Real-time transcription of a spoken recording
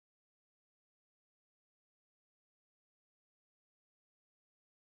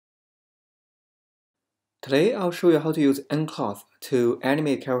Today I'll show you how to use nCloth to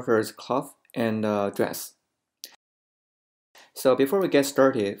animate characters' cloth and dress. So before we get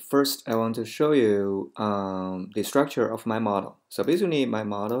started, first I want to show you the structure of my model. So basically my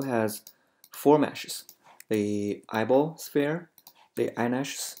model has four meshes: the eyeball sphere, the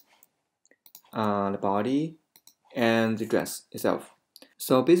eyelashes, the body, and the dress itself.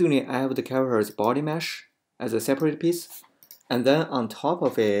 So basically I have the character's body mesh as a separate piece, and then on top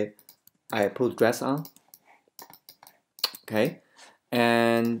of it I put dress on. Okay,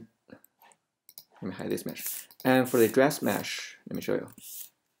 and let me hide this mesh. And for the dress mesh, let me show you.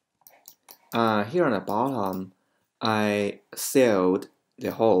 Here on the bottom, I sealed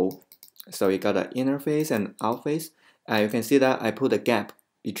the hole, so you got an inner face and out face. You can see that I put a gap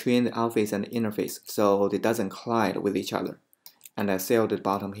between the out face and the inner face, so it doesn't collide with each other. And I sealed the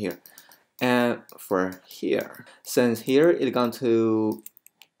bottom here. And for here, since here it's going to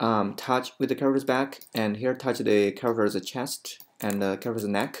touch with the character's back, and here touch the character's chest and the character's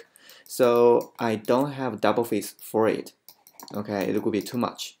neck. So I don't have double face for it. Okay, it would be too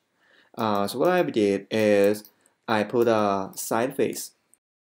much. So what I did is I put a side face,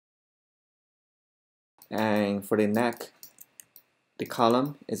 and for the neck, the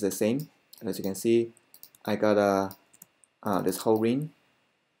column is the same. As you can see, I got this whole ring.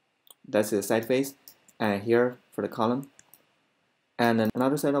 That's the side face, and here for the column, and then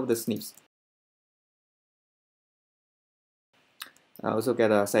another side of the sleeves. I also get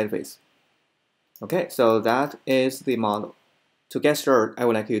a side face. Okay, so that is the model. To get started, I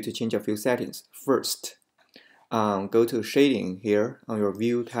would like you to change a few settings. First, go to shading here on your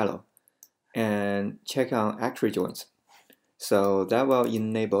view panel and check on actual joints. So that will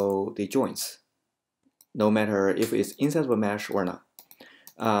enable the joints, no matter if it's inside of a mesh or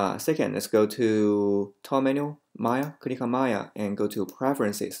not. Second, let's go to top menu, Maya, click on Maya and go to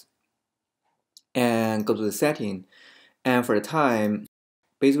Preferences and go to the setting. And for the time,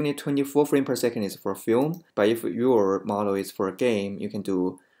 basically 24 frames per second is for film, but if your model is for a game, you can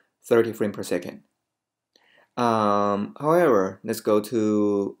do 30 frames per second. However, let's go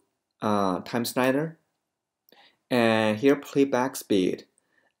to time slider, and here playback speed.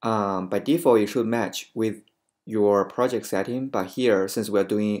 By default, it should match with your project setting, but here, since we're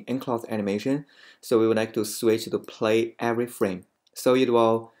doing nCloth animation, so we would like to switch to play every frame. So it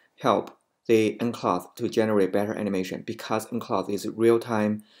will help the nCloth to generate better animation because nCloth is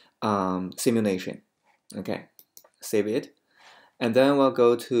real-time simulation. Okay, save it. And then we'll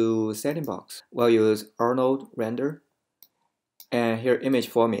go to setting box. We'll use Arnold render. And here image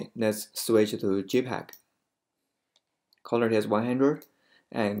format, let's switch to JPEG. Color is 100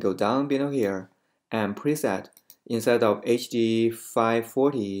 and go down below here and preset. Instead of HD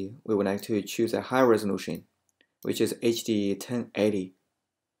 540, we would like to choose a higher resolution, which is HD 1080.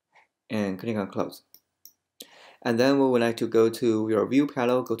 And click on close. And then we would like to go to your view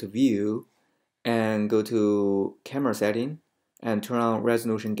panel, go to view, and go to camera setting and turn on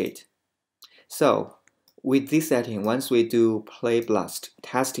resolution gate. So with this setting, once we do play blast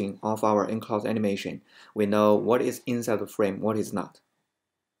testing of our nCloth animation, we know what is inside the frame, what is not.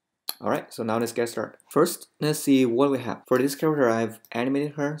 Alright, so now let's get started. First, let's see what we have. For this character, I've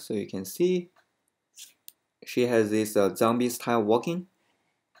animated her, so you can see she has this zombie style walking.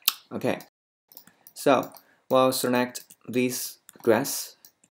 Okay, so we'll select this dress,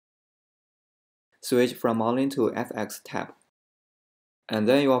 switch from modeling to FX tab, and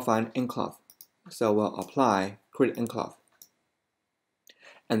then you will find nCloth. So we'll apply, create nCloth,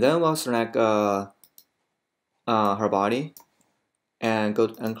 and then we'll select her body and go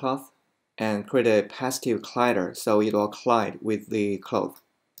to nCloth and create a positive collider so it will collide with the cloth.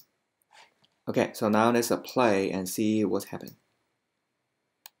 Okay, so now let's apply and see what's happened.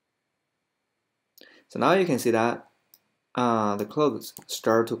 So now you can see that the clothes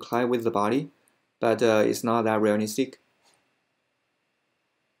start to collide with the body, but it's not that realistic.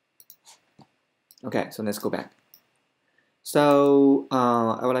 Okay, so let's go back. So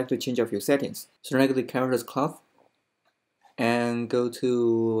I would like to change a few settings. Select the character's cloth and go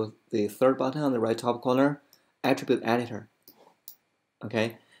to the third button on the right top corner, Attribute Editor.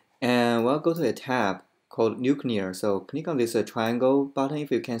 Okay, and we'll go to a tab called Nuclear. So click on this triangle button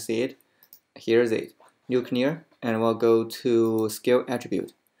if you can see it. Here's it, Nuclear, and we'll go to Scale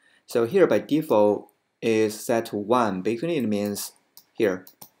Attribute. So here by default is set to 1. Basically it means here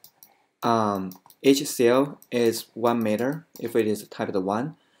each cell is 1 meter if it is typed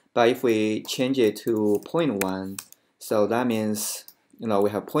 1, but if we change it to 0.1, so that means we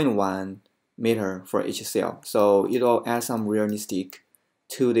have 0.1 meter for each cell. So it will add some realistic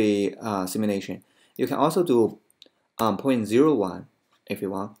to the simulation. You can also do 0.01 if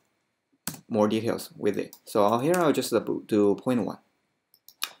you want, more details with it. So here I'll just do 0.1.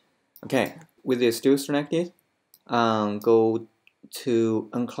 Okay, with this still selected, go to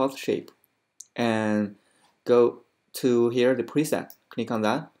nCloth shape and go to here the preset. Click on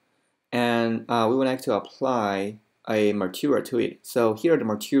that, and we would like to apply a material to it. So here the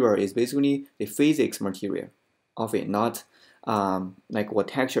material is basically the physics material of it, not like what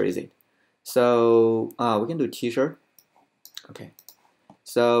texture is it. So we can do t-shirt. Okay,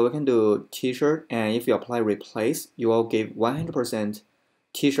 so we can do t-shirt, and if you apply replace, you will give 100%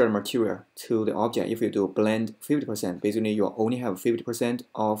 t-shirt material to the object. If you do blend 50%, basically you only have 50%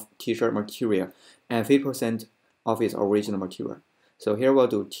 of t-shirt material and 50% of its original material. So here we'll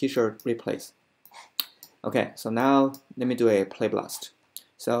do t-shirt replace. Okay, so now let me do a play blast.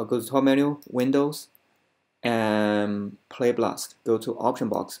 So go to top menu, Windows, and play blast. Go to option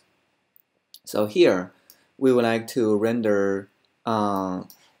box. So here we would like to render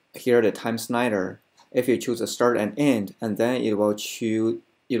here the time slider. If you choose a start and end, and then it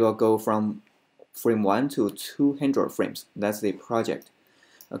will go from frame 1 to 200 frames. That's the project.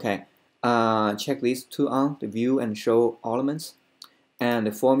 Okay, check these two on the view and show elements. And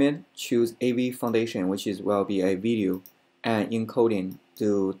the format, choose AV foundation, which will be a video, and encoding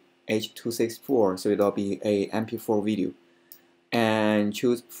to H.264, so it'll be a MP4 video. And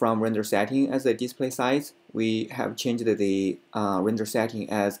choose from render setting as the display size. We have changed the render setting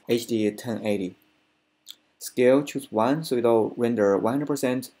as HD 1080. Scale, choose 1, so it'll render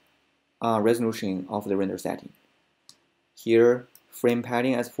 100% resolution of the render setting. Here, frame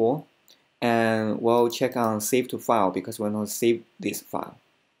padding as 4. And we'll check on save to file because we want to save this file.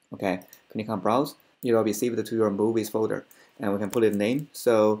 Okay, click on browse. It will be saved to your movies folder, and we can put it name.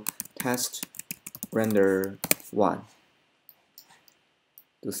 So test render 1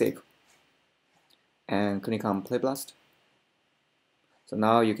 to save, and click on play blast. So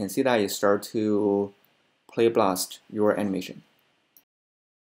now you can see that it start to play blast your animation.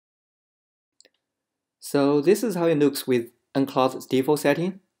 So this is how it looks with nCloth's default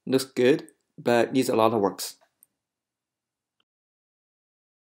setting. Looks good, but needs a lot of works.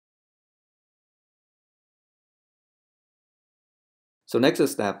 So next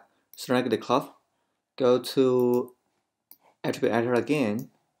step, select the cloth, go to attribute editor again,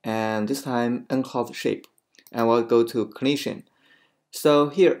 and this time nCloth shape, and we'll go to collision. So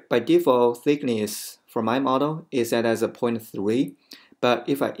here, by default, thickness for my model is set as a 0.3, but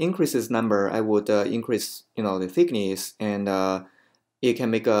if I increase this number, I would increase the thickness, and it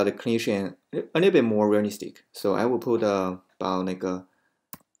can make the collision a little bit more realistic. So I will put about like a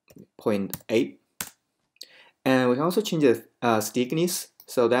 0.8. And we can also change the stickiness,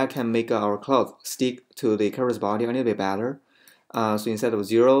 so that can make our cloth stick to the canvas body a little bit better. So instead of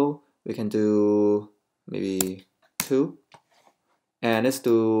 0, we can do maybe 2. And let's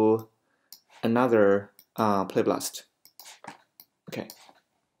do another play blast. Okay.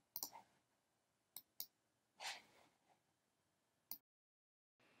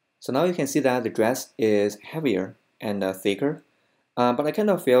 So now you can see that the dress is heavier and thicker. But I kind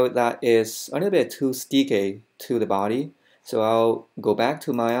of feel that it's a little bit too sticky to the body. So I'll go back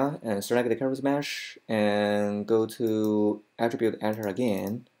to Maya and select the canvas mesh and go to attribute editor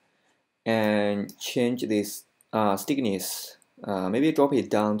again and change this stickiness. Maybe drop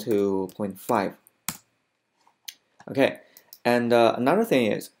it down to 0.5. Okay, and another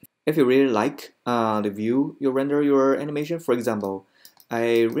thing is, if you really like the view you render your animation, for example,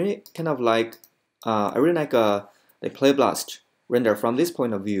 I really like the play blast render from this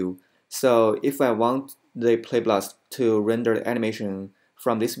point of view. So if I want the play blast to render the animation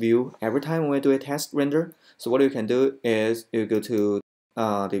from this view every time when we do a test render, so what you can do is you go to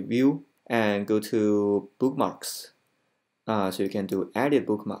the view and go to bookmarks. So you can do edit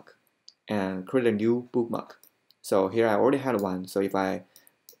bookmark and create a new bookmark. So here I already had one, so if I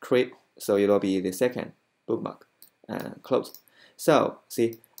create, so it will be the second bookmark and close. So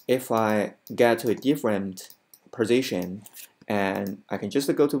see, if I get to a different position, and I can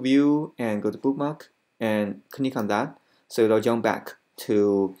just go to view and go to bookmark and click on that, so it'll jump back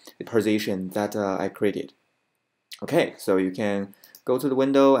to the position that I created. Okay, so you can go to the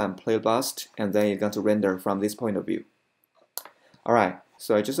window and play blast, and then it's going to render from this point of view. Alright,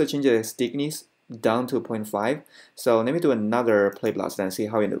 so I just changed the stickiness down to 0.5. So let me do another play blast and see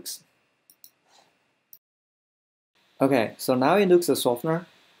how it looks. Okay, so now it looks softer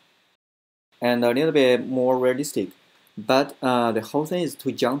and a little bit more realistic, but the whole thing is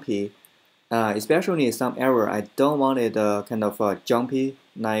too jumpy, especially in some area. I don't want it kind of jumpy,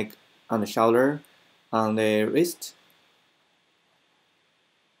 like on the shoulder, on the wrist.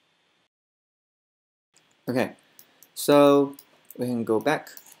 Okay, so we can go back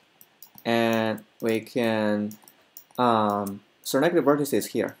and we can select the vertices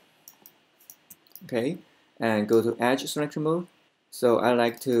here. Okay, and go to edge selection mode. So I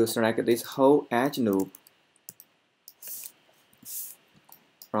like to select this whole edge loop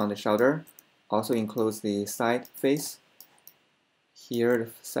from the shoulder. Also includes the side face. Here, the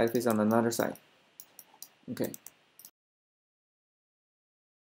side face on another side. Okay.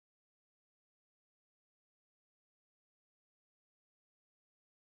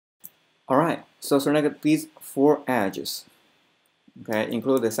 Alright, so select these 4 edges. Okay,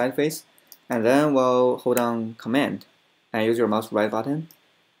 include the side face, and then we'll hold down Command and use your mouse right button,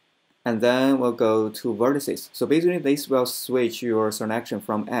 and then we'll go to vertices. So basically, this will switch your selection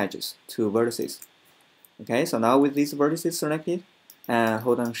from edges to vertices. Okay, so now with these vertices selected, and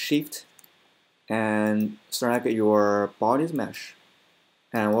hold down Shift and select your body's mesh.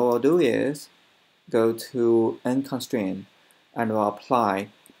 And what we'll do is go to Unconstrain and we'll apply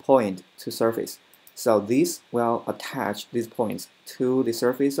point to surface. So this will attach these points to the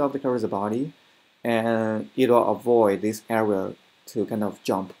surface of the character's body, and it will avoid this area to kind of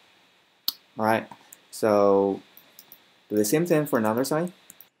jump. Alright, so do the same thing for another side.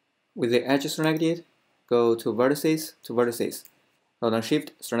 With the edge selected, go to vertices, hold on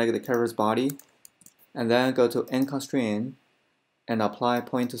Shift, select the character's body, and then go to Unconstrain and apply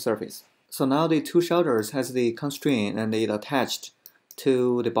point to surface. So now the 2 shoulders has the constraint and it attached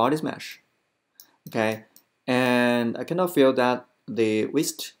to the body's mesh. Okay, and I cannot feel that the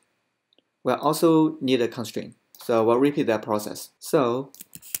waist will also need a constraint. So we'll repeat that process. So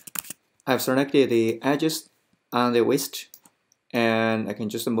I've selected the edges on the waist, and I can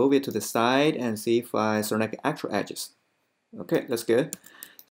just move it to the side and see if I select actual edges. Okay, that's good.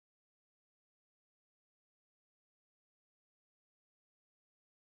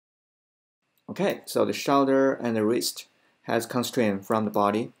 Okay, so the shoulder and the wrist has constraint from the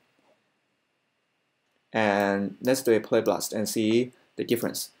body. And let's do a play blast and see the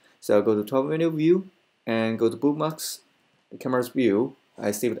difference. So go to 12 menu view and go to bookmarks, the camera's view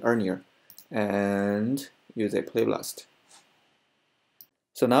I saved earlier, and use a play blast.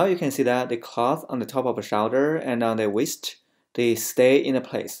 So now you can see that the cloth on the top of the shoulder and on the waist, they stay in a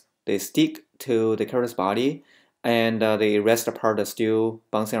place. They stick to the character's body, and the rest part is still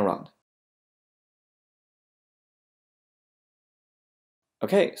bouncing around.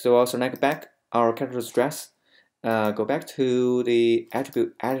 Okay, so I'll select back our character's dress. Go back to the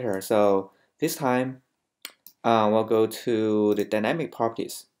attribute editor. So this time, we'll go to the dynamic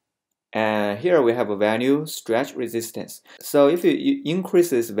properties. And here we have a value, stretch resistance. So if you increase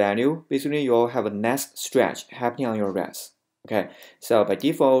this value, basically you'll have a less stretch happening on your dress. Okay, so by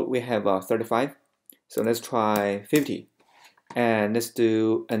default, we have 35. So let's try 50. And let's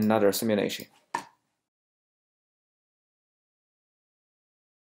do another simulation.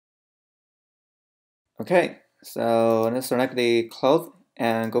 Okay, so let's select the cloth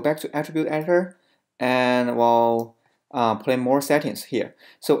and go back to attribute editor, and we'll play more settings here.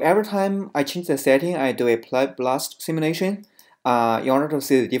 So every time I change the setting, I do a play blast simulation. In order to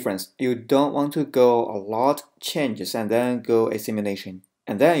see the difference, you don't want to go a lot changes and then go a simulation,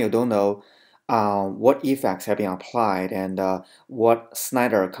 and then you don't know what effects have been applied and what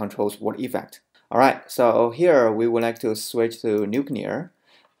slider controls what effect. All right, so here we would like to switch to nuclear,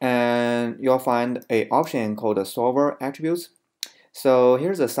 and you'll find an option called the solver attributes. So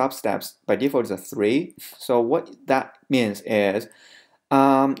here's the sub steps. By default, it's a 3. So what that means is,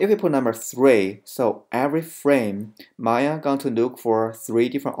 if you put number 3, so every frame, Maya going to look for 3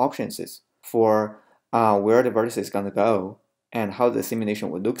 different options for where the vertex is going to go and how the simulation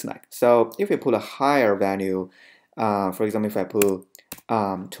would look like. So if you put a higher value, for example, if I put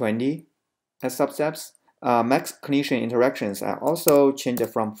 20 as sub steps, max collision interactions, I also change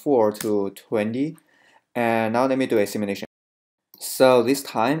it from 4 to 20. And now let me do a simulation. So this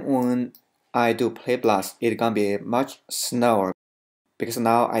time when I do play blast, it's gonna be much slower because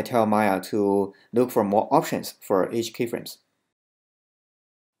now I tell Maya to look for more options for each keyframes.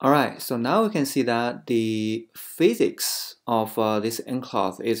 Alright, so now we can see that the physics of this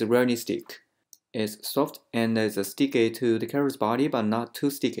nCloth is realistic. It's soft and it's sticky to the character's body, but not too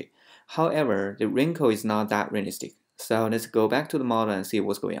sticky. However, the wrinkle is not that realistic. So let's go back to the model and see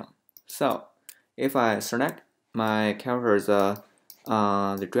what's going on. So if I select my character's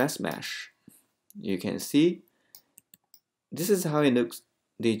the dress mesh, you can see this is how it looks,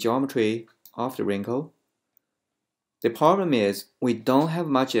 the geometry of the wrinkle. The problem is we don't have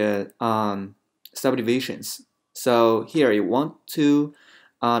much subdivisions. So here you want to,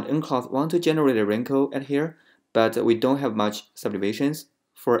 nCloth want to generate a wrinkle at here, but we don't have much subdivisions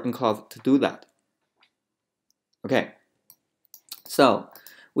for nCloth to do that. Okay, so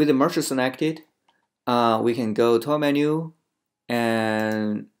With the mesh selected, we can go to our menu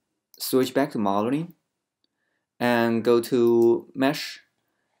and switch back to modeling and go to mesh,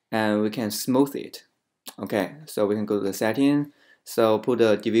 and we can smooth it. Okay, so we can go to the setting, so put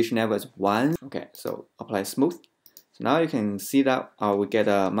the division level as 1. Okay, so apply smooth. So now you can see that we get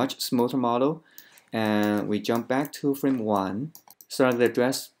a much smoother model, and we jump back to frame 1, select the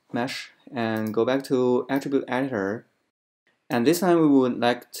dress mesh, and go back to attribute editor. And this time we would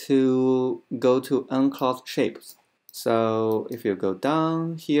like to go to nCloth shapes. So if you go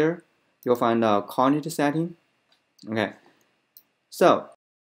down here, you'll find a quantity setting. Okay, so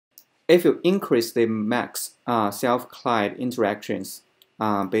if you increase the max self-collide interactions,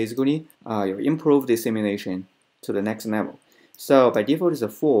 basically you improve the simulation to the next level. So by default is a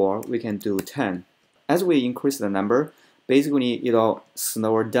 4, we can do 10. As we increase the number, basically it'll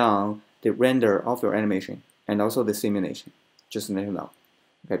slow down the render of your animation and also the simulation. Just let you know.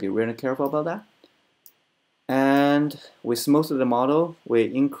 Okay, be really careful about that. And we smooth the model, we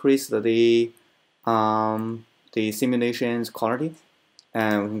increase the simulation's quality,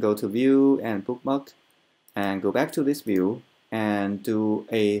 and we can go to view and bookmark and go back to this view and do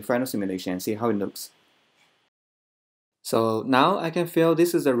a final simulation and see how it looks. So now I can feel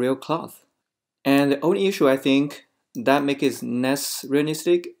this is a real cloth. And the only issue I think that makes it less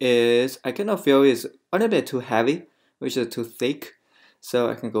realistic is I cannot feel it's a little bit too heavy, which is too thick. So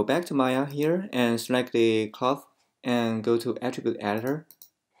I can go back to Maya here and select the cloth and go to attribute editor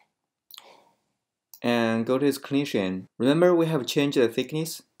and go to its clinician. Remember we have changed the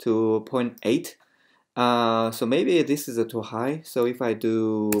thickness to 0.8. So maybe this is too high. So if I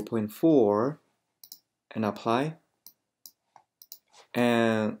do 0.4 and apply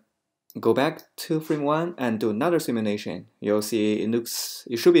and go back to frame 1 and do another simulation, you'll see it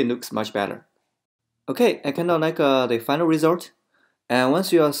looks much better. Okay, I kind of like the final result. And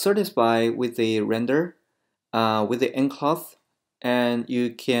once you are satisfied with the render, with the nCloth, and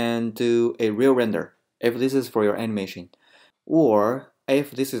you can do a real render if this is for your animation. Or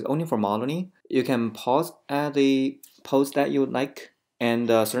if this is only for modeling, you can pause at the pose that you would like and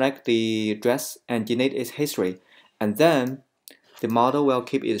select the dress and delete its history. And then the model will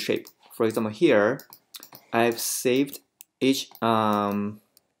keep its shape. For example, here, I've saved each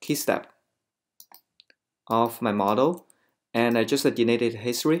key step of my model, and I just deleted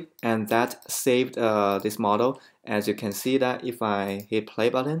history, and that saved this model. As you can see that if I hit play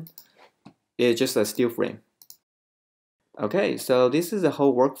button, it's just a still frame. Okay, so this is the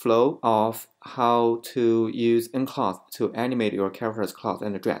whole workflow of how to use nCloth to animate your character's cloth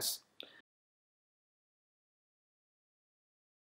and dress.